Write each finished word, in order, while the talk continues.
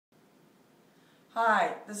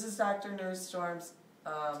Hi, this is Dr. Nerz-Stormes,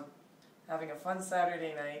 having a fun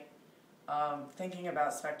Saturday night, thinking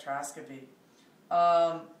about spectroscopy.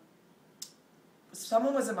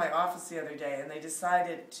 Someone was in my office the other day and they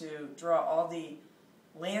decided to draw all the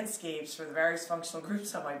landscapes for the various functional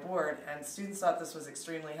groups on my board, and students thought this was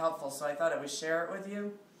extremely helpful, so I thought I would share it with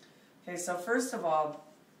you. Okay, so first of all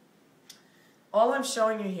I'm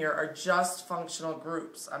showing you here are just functional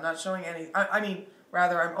groups. I'm not showing any,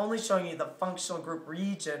 rather, I'm only showing you the functional group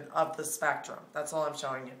region of the spectrum. That's all I'm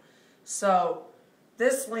showing you. So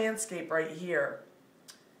this landscape right here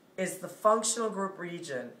is the functional group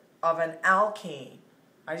region of an alkane.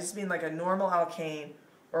 I just mean like a normal alkane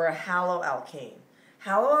or a haloalkane.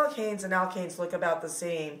 Haloalkanes and alkanes look about the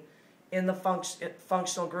same in the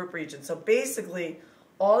functional group region. So basically,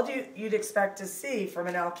 all you'd expect to see from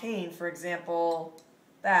an alkane, for example,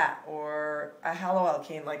 that, or a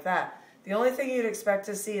haloalkane like that, the only thing you'd expect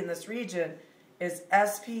to see in this region is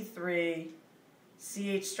sp3-CH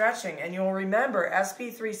stretching. And you'll remember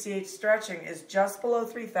sp3-CH stretching is just below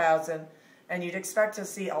 3,000, and you'd expect to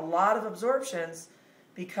see a lot of absorptions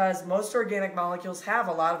because most organic molecules have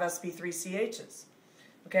a lot of sp3-CHs.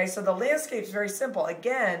 Okay, so the landscape's very simple.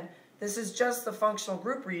 Again, this is just the functional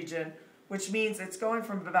group region, which means it's going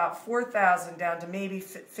from about 4,000 down to maybe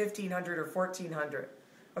 1,500 or 1,400.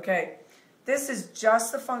 Okay, this is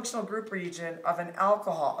just the functional group region of an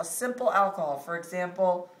alcohol, a simple alcohol. For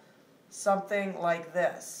example, something like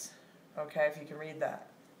this. Okay, if you can read that.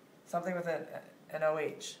 Something with an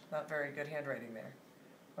OH. Not very good handwriting there.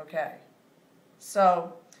 Okay,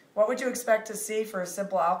 so what would you expect to see for a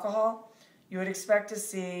simple alcohol? You would expect to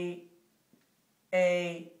see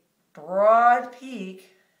a broad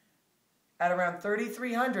peak at around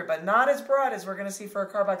 3,300, but not as broad as we're going to see for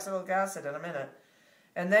a carboxylic acid in a minute.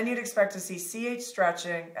 And then you'd expect to see CH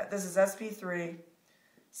stretching, this is sp3,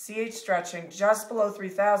 CH stretching just below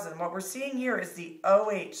 3,000. What we're seeing here is the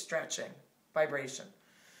OH stretching vibration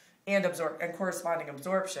and corresponding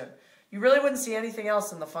absorption. You really wouldn't see anything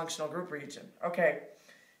else in the functional group region. Okay,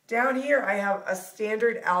 down here I have a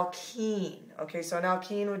standard alkene. Okay, so an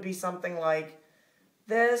alkene would be something like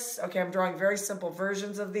this. Okay, I'm drawing very simple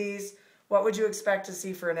versions of these. What would you expect to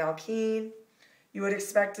see for an alkene? You would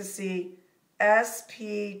expect to see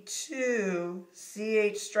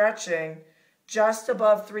sp2-CH stretching just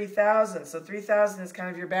above 3,000. So 3,000 is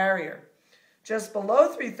kind of your barrier. Just below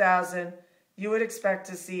 3,000, you would expect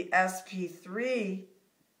to see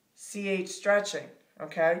sp3-CH stretching.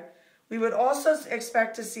 Okay? We would also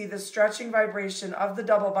expect to see the stretching vibration of the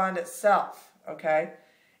double bond itself. Okay?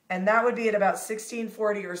 And that would be at about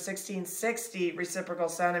 1640 or 1660 reciprocal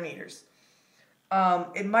centimeters.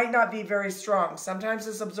 It might not be very strong. Sometimes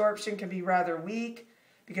this absorption can be rather weak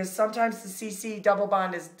because sometimes the CC double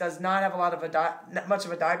bond does not have a lot of much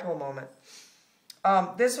of a dipole moment.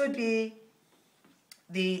 This would be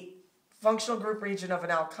the functional group region of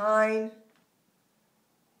an alkyne.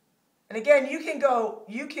 And again, you can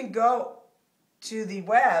go to the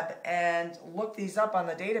web and look these up on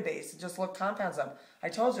the database and just look compounds up. I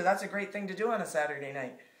told you that's a great thing to do on a Saturday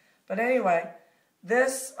night. But anyway,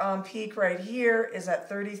 this peak right here is at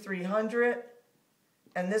 3,300,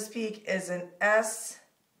 and this peak is an sp-CH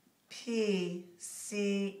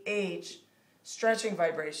stretching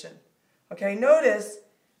vibration. Okay, notice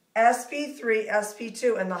sp3,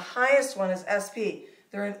 sp2, and the highest one is sp.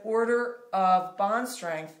 They're in order of bond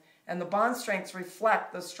strength, and the bond strengths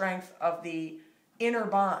reflect the strength of the inner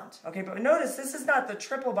bond. Okay, but notice this is not the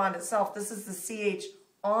triple bond itself. This is the CH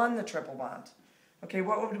on the triple bond. Okay,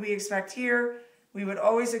 what would we expect here? We would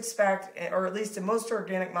always expect, or at least in most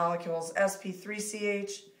organic molecules,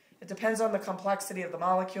 sp3-CH. It depends on the complexity of the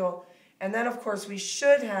molecule. And then, of course, we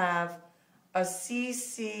should have a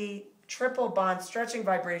CC triple bond stretching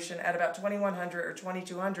vibration at about 2,100 or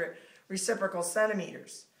 2,200 reciprocal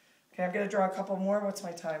centimeters. Okay, I'm going to draw a couple more. What's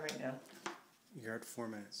my time right now? You're at 4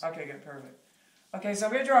 minutes. Okay, good, perfect. Okay, so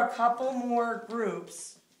I'm going to draw a couple more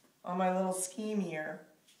groups on my little scheme here.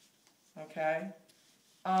 Okay.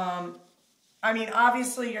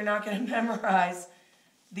 Obviously, you're not going to memorize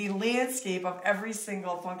the landscape of every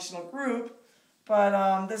single functional group,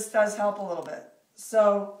 but this does help a little bit.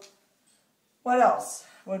 So, what else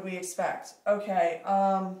would we expect? Okay,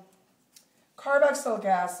 carboxylic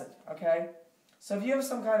acid, okay? So if you have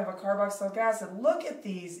some kind of a carboxylic acid, look at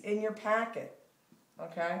these in your packet,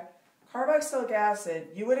 okay? Carboxylic acid,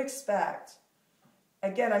 you would expect,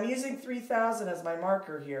 again, I'm using 3,000 as my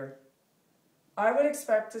marker here. I would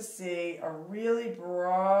expect to see a really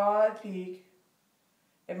broad peak.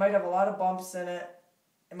 It might have a lot of bumps in it.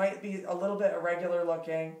 It might be a little bit irregular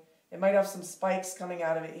looking. It might have some spikes coming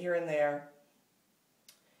out of it here and there.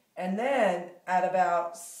 And then at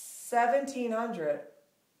about 1700,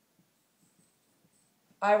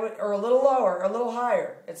 I would, or a little lower, or a little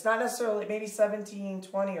higher. It's not necessarily, maybe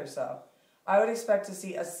 1720 or so. I would expect to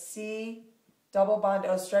see a C double bond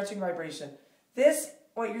O stretching vibration. This,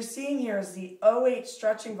 what you're seeing here is the OH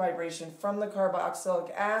stretching vibration from the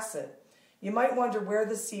carboxylic acid. You might wonder where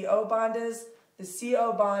the CO bond is. The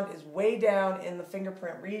CO bond is way down in the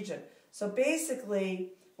fingerprint region. So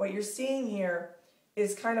basically, what you're seeing here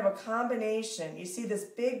is kind of a combination. You see this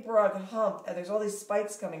big broad hump, and there's all these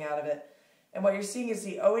spikes coming out of it. And what you're seeing is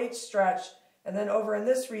the OH stretch, and then over in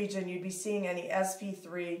this region, you'd be seeing any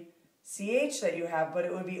sp3CH that you have, but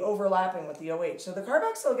it would be overlapping with the OH. So the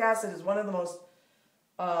carboxylic acid is one of the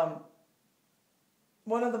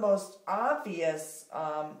most obvious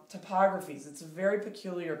topographies. It's a very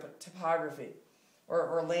peculiar topography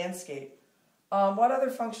or landscape. What other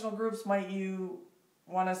functional groups might you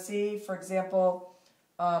want to see? For example,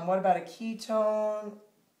 what about a ketone?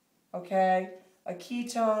 Okay. A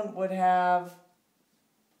ketone would have,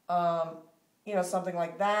 something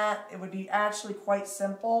like that. It would be actually quite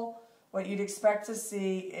simple. What you'd expect to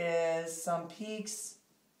see is some peaks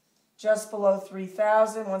just below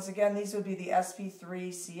 3,000. Once again, these would be the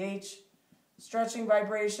sp3CH stretching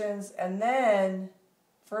vibrations. And then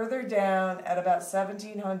further down at about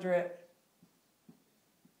 1,700,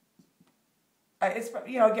 it's,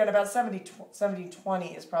 again, about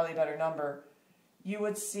 1720 is probably a better number. You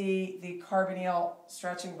would see the carbonyl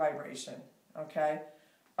stretching vibration, okay?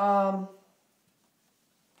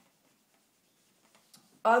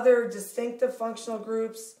 Other distinctive functional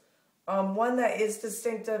groups, one that is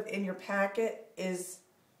distinctive in your packet is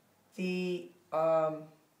the acyl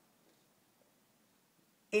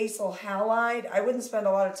halide. I wouldn't spend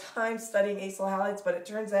a lot of time studying acyl halides, but it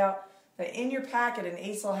turns out that in your packet an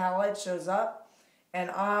acyl halide shows up. And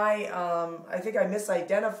I think I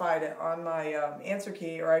misidentified it on my answer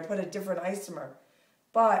key, or I put a different isomer.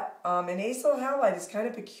 But an acyl halide is kind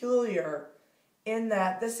of peculiar in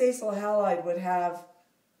that this acyl halide would have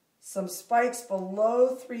some spikes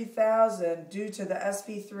below 3,000 due to the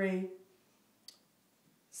sp3CH.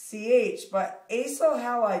 But acyl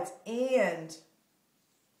halides and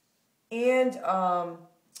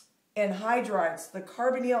hydrides, the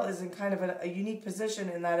carbonyl is in kind of a unique position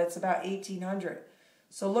in that it's about 1,800.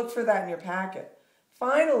 So look for that in your packet.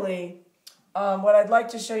 Finally, what I'd like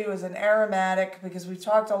to show you is an aromatic, because we've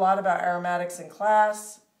talked a lot about aromatics in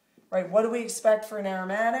class, right? What do we expect for an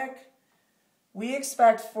aromatic? We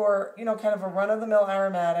expect for, kind of a run-of-the-mill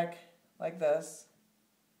aromatic like this.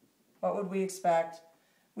 What would we expect?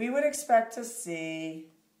 We would expect to see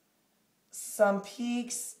some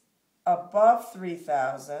peaks above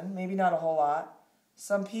 3,000, maybe not a whole lot.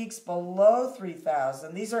 Some peaks below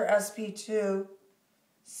 3,000. These are sp2CH.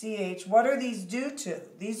 What are these due to?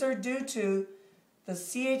 These are due to the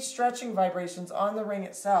CH stretching vibrations on the ring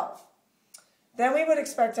itself. Then we would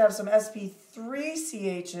expect to have some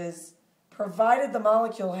sp3CHs, provided the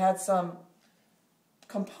molecule had some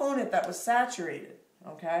component that was saturated,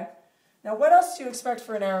 okay? Now, what else do you expect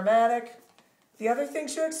for an aromatic? The other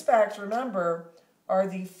things you expect, remember, are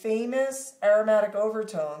the famous aromatic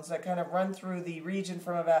overtones that kind of run through the region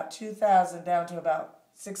from about 2,000 down to about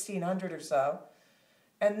 1,600 or so.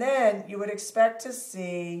 And then you would expect to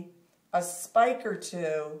see a spike or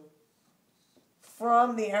two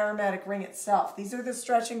from the aromatic ring itself. These are the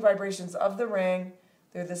stretching vibrations of the ring.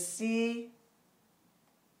 They're the C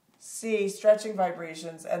stretching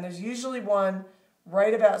vibrations, and there's usually one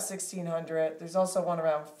right about 1,600. There's also one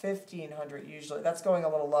around 1,500 usually. That's going a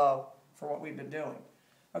little low for what we've been doing.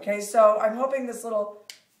 Okay, so I'm hoping this little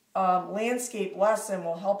landscape lesson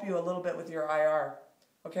will help you a little bit with your IR.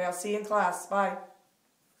 Okay, I'll see you in class. Bye.